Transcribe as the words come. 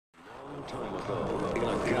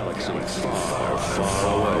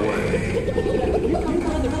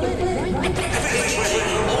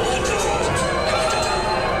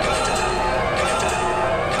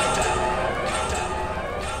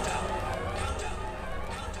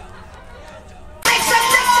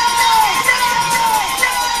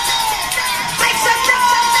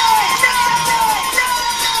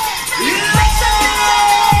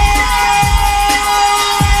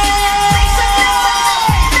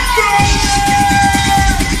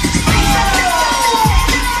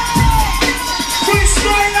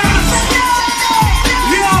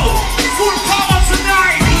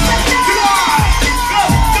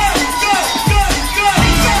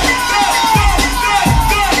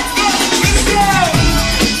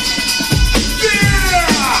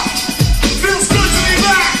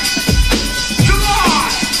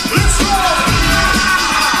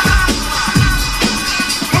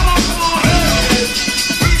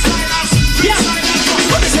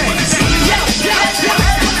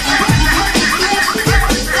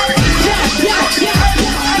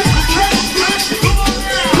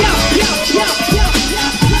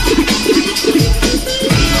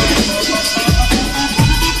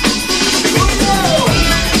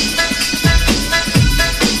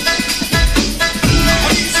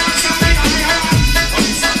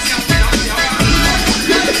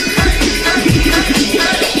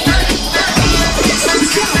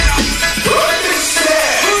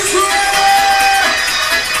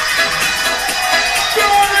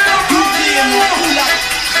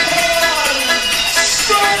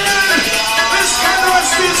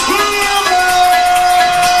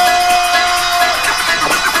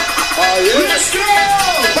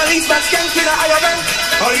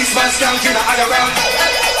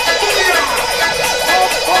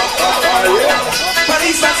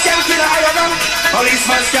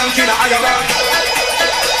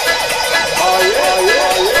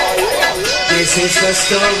This is the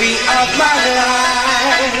story of my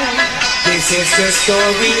life. This is the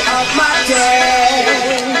story of my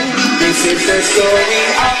day. This is the story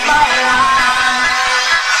of my life.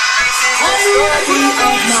 This is the story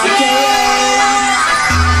of my day.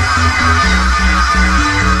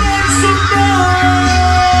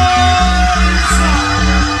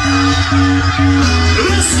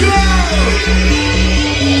 Let's go!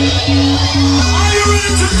 Are you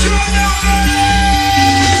ready to join us?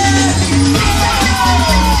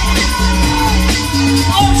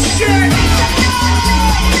 Oh shit!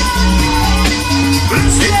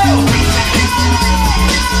 Let's go!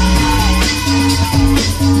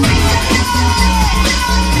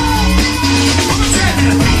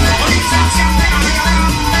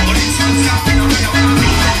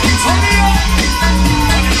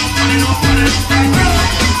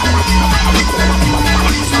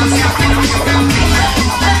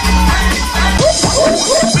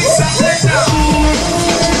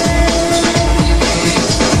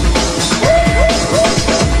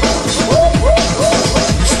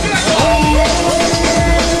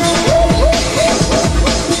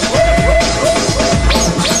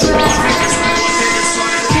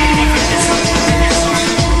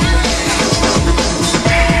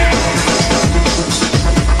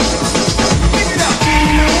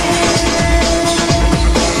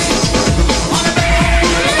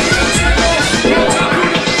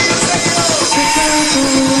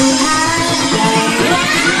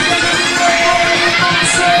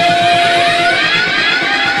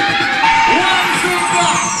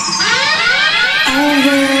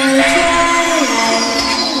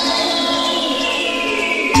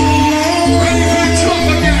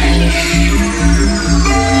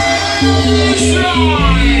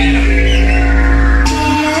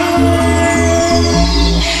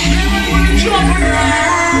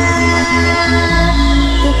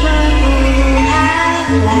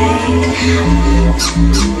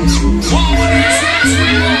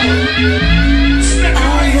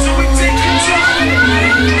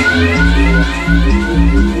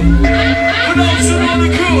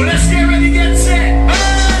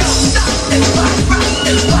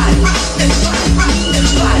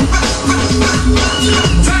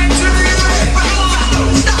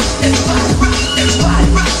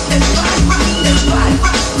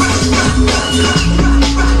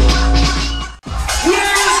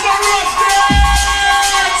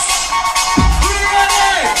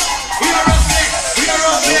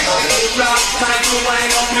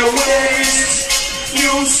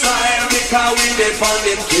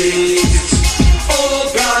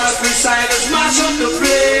 Oh God, Freestylers mash up the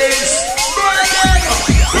place.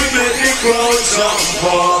 We make the crowd jump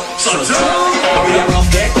up. So jump. We are rough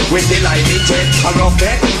deck with the lightning jet. A rough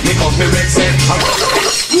deck, make up me red set.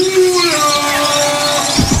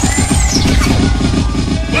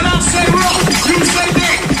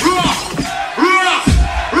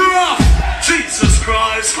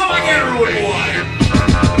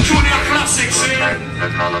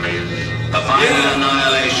 The final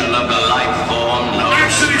annihilation of the life form known.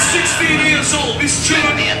 Actually 16 years old. This tune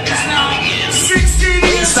is now 16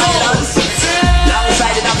 years old.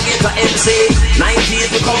 Alongside the Navigator MC, 90s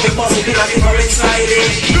the comfy boss, it be a different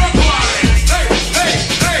style.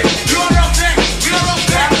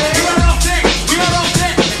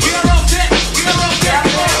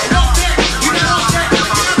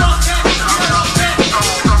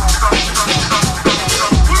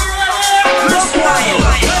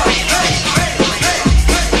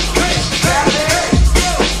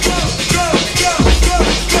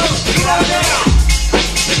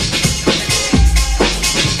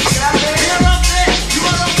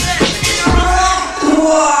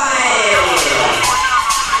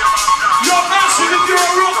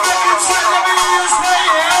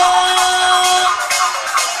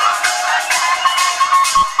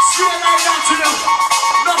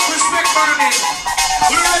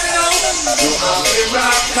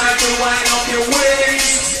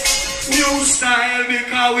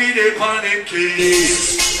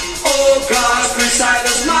 Oh God,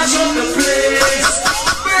 Freestylers mash up the place.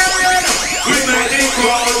 We make the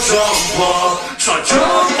crowd jump up. So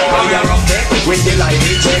jump. We are rough neck, with the light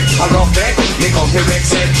we check. A rough neck, we come to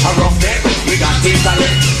Rexet. A rough neck, we got the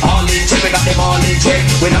talent. All in check, we got them all in check.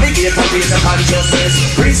 We navigate and raise the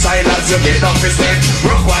consciousness. Freestylers, you get enough respect.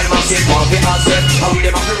 Rock while massive, want the asset. How we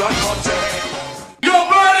them have to run country. You're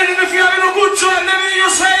burning, if you're having a good time, let me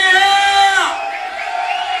just say yeah.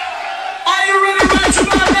 Are you ready to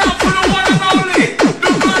go now for the one and only? The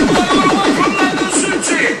man from London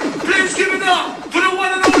City. Please give it up for the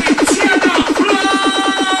one and only Tenor.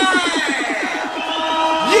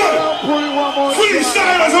 Yeah!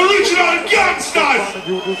 Freestylers, original gangsters!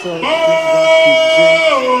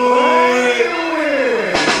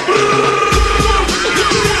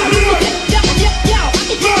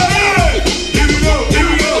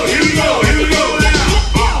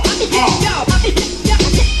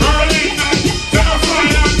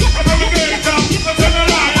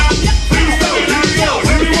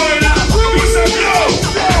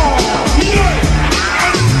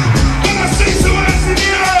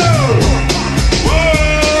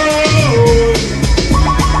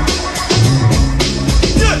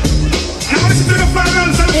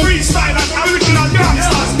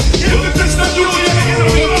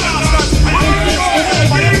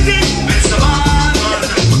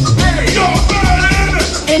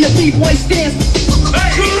 B-boy stance.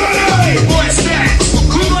 Hey, B-boy stance.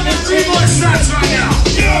 We want that B-boy stance right now.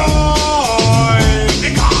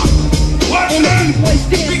 What's In the B-boy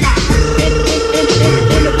stance.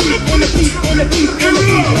 In the B-boy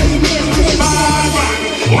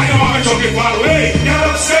Why you want me to get far away? You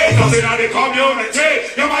don't say, cause in the community,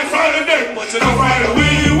 you might find a name, but you don't find a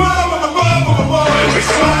way.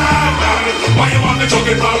 Why you want me to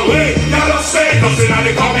get far away? You don't say, cause in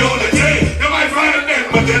the community, you might find a name,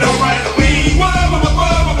 but you don't find a way.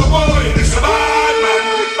 It's a bad man,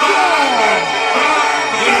 bad man.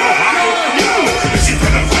 You see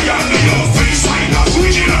the fire on your freestylers,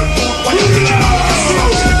 original,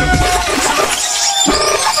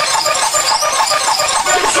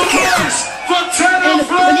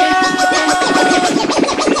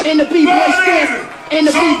 in the B-boy stance. In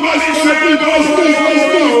the B-boy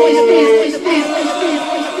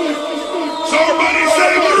somebody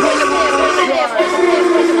say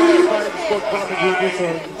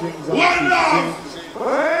one love.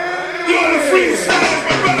 You're the freestyle,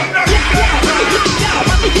 my brother.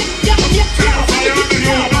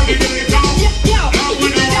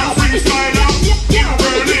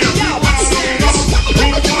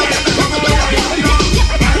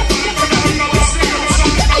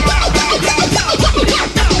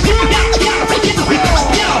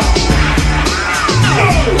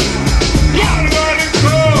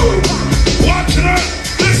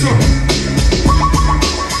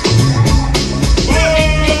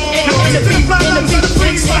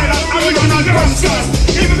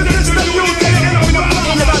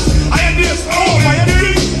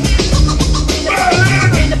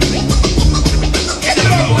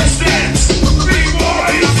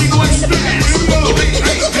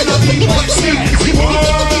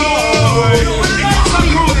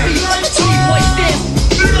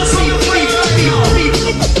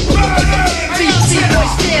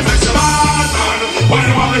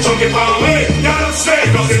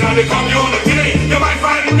 The community, you might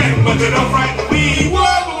find them, but you don't find me. Whoa,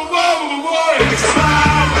 whoa, whoa, whoa, it's a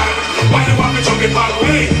bad man. Why you want me to get far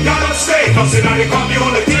away? You don't stay, cause in the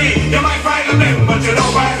community, you might find them, but you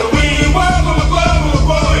don't find me. Whoa, whoa,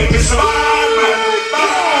 whoa, whoa, it's a bad man,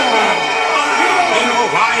 bad man. You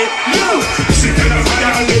know why? You sit in the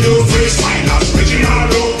fire and you freestylers,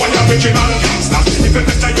 original, why you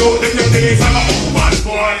you, if your days are a bad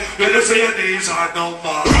boy, you know say your days are no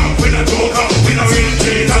more. Rap with a joker, with a real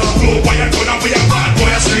cheater. Go by a gun and be a bad boy,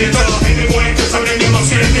 a straighter. Any boy just and then you must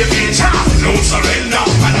get the feature. No surrender,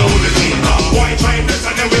 I know the leader. Why try this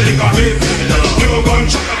and then we lick a bit? You gun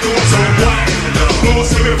shot up to a sound boy. No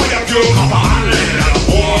see me for your cue, come on.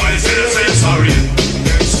 Boy, say sorry.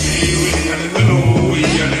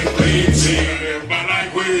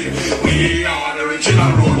 We are the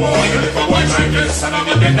original road boy. If a boy try this and I'm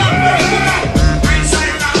a dead man.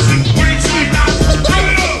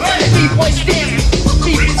 B-boy stand.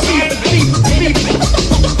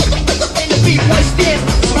 And the B-boy stand.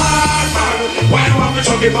 Smart man, why do I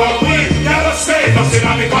chuck it for me? Y'all say nothing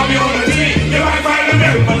on the community. You might find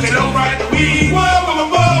them, but they don't find me. Whoa.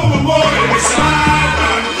 Smart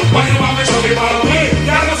man, why do I chuck it for me?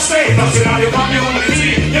 Y'all say nothing on the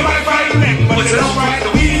community. You might find them, but they don't find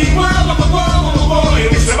me.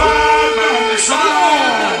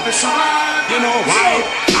 You know why?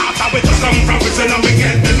 After we just come from prison and we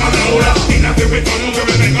get them alone. In a very tongue, we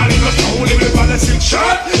make a little soul. If we fall a silk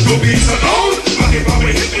shirt, to be so loud. But if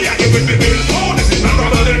we hit me, I give it the bill phone. This is not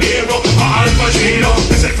brother the hero, Al Pacino.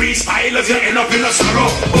 This is freestylers, you end up in a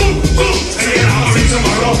sorrow. Say it out in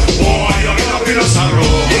tomorrow. Boy, you end up in a sorrow.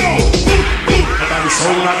 But I'm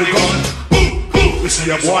so not the gun. We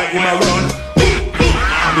see a boy in a run.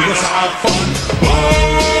 And we just have fun.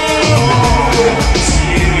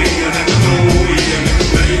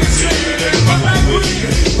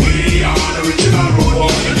 We are the original road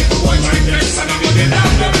boy.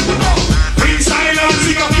 Freestylers,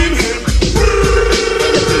 we got him hit.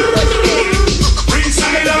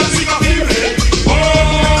 Freestylers, we got him hit.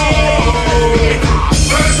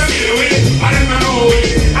 First of the way, I didn't know it.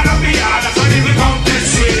 I don't be hard, that's why they will come this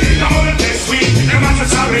way. Now the next week, they're not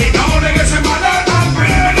sorry. Now they get some mother and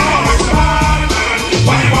bread.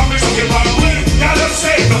 Why you want me to give up? Y'all just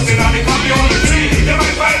say nothing on the community. They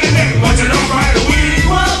might find the name, but you don't find the weed.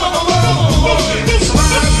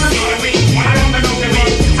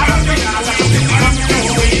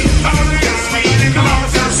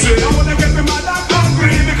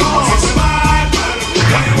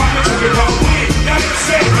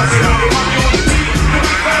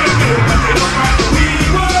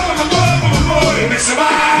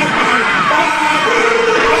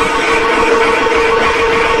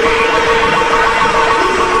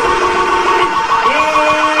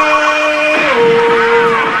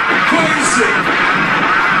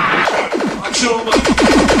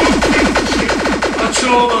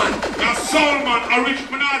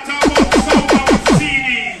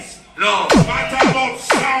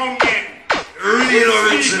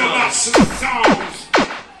 Sounds.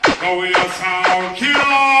 Go with your sound.